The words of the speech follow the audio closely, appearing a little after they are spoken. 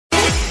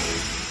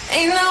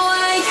Ain't no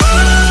way.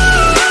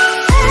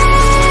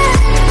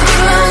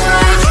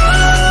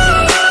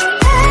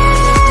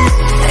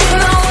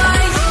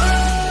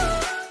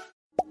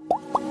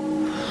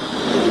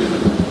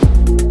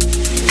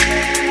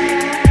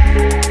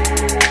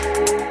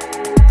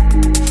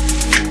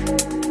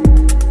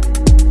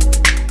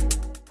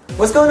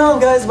 What's going on,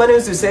 guys? My name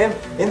is Hussein.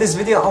 In this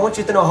video, I want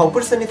you to know how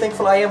personally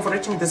thankful I am for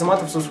reaching this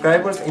amount of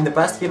subscribers in the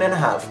past year and a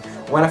half.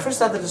 When I first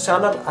started this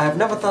channel, I have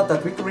never thought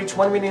that we could reach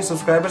 1 million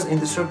subscribers in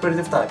this short period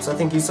of time, so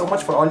thank you so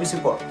much for all your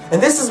support.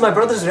 And this is my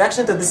brother's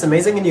reaction to this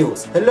amazing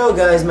news. Hello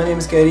guys, my name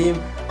is Kareem.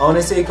 I want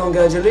to say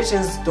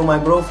congratulations to my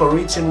bro for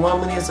reaching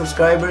 1 million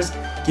subscribers.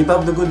 Keep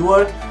up the good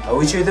work, I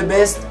wish you the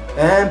best,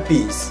 and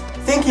peace.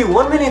 Thank you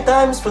 1 million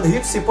times for the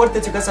huge support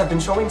that you guys have been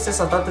showing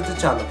since I started the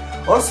channel.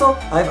 Also,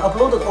 I've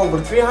uploaded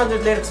over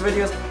 300 lyrics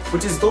videos,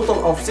 which is a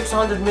total of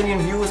 600 million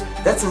views.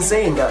 That's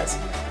insane, guys.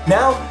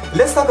 Now,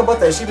 let's talk about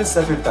the achievements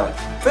that we've done.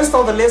 First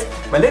on the list,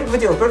 my lyric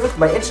video Perfect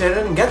by Ed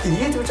Sheeran got the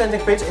YouTube trending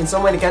page in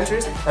so many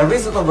countries and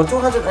raised over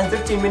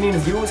 213 million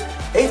views,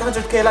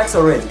 800k likes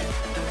already.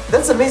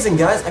 That's amazing,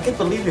 guys. I can't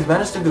believe we've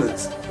managed to do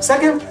this.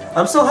 Second,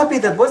 I'm so happy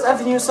that Boys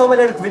Avenue saw my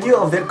lyric video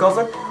of their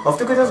cover of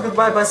Two Girls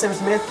Goodbye by Sam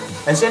Smith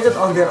and shared it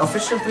on their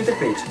official Twitter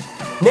page.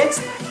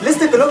 Next, let's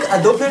take a look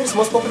at Doppler's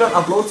most popular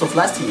uploads of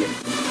last year.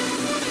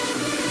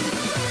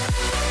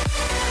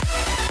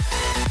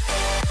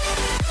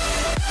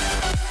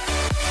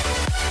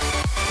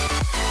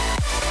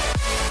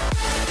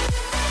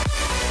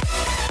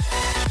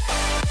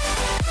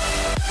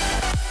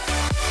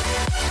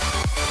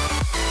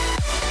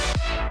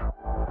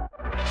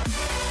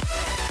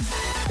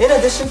 In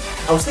addition,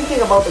 I was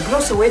thinking about a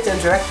closer way to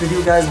interact with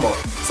you guys more.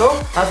 So,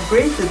 I've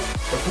created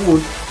a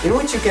pool in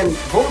which you can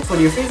vote for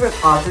your favorite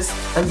artist,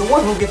 and the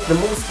one who gets the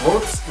most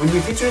votes will be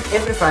featured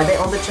every Friday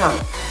on the channel.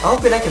 I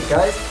hope you like it,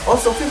 guys.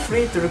 Also, feel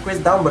free to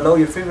request down below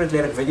your favorite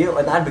lyric video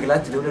and I'll be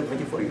glad to do that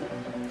video for you.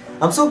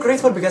 I'm so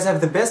grateful because I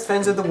have the best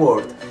fans in the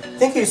world.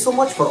 Thank you so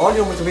much for all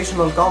your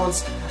motivational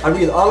comments. I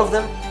read all of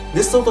them.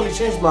 This totally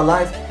changed my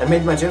life and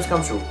made my dreams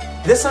come true.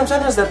 There's some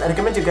channels that I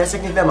recommend you guys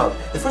checking them out.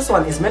 The first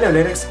one is Mellow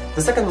Lyrics,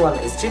 the second one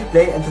is Chill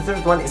Play, and the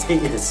third one is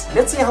K-Edits.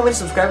 Let's see how many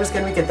subscribers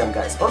can we get them,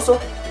 guys.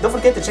 Also, don't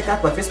forget to check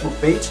out my Facebook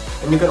page,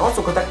 and you can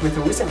also contact me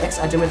through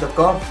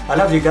wismx@gmail.com. I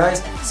love you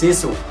guys. See you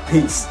soon.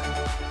 Peace.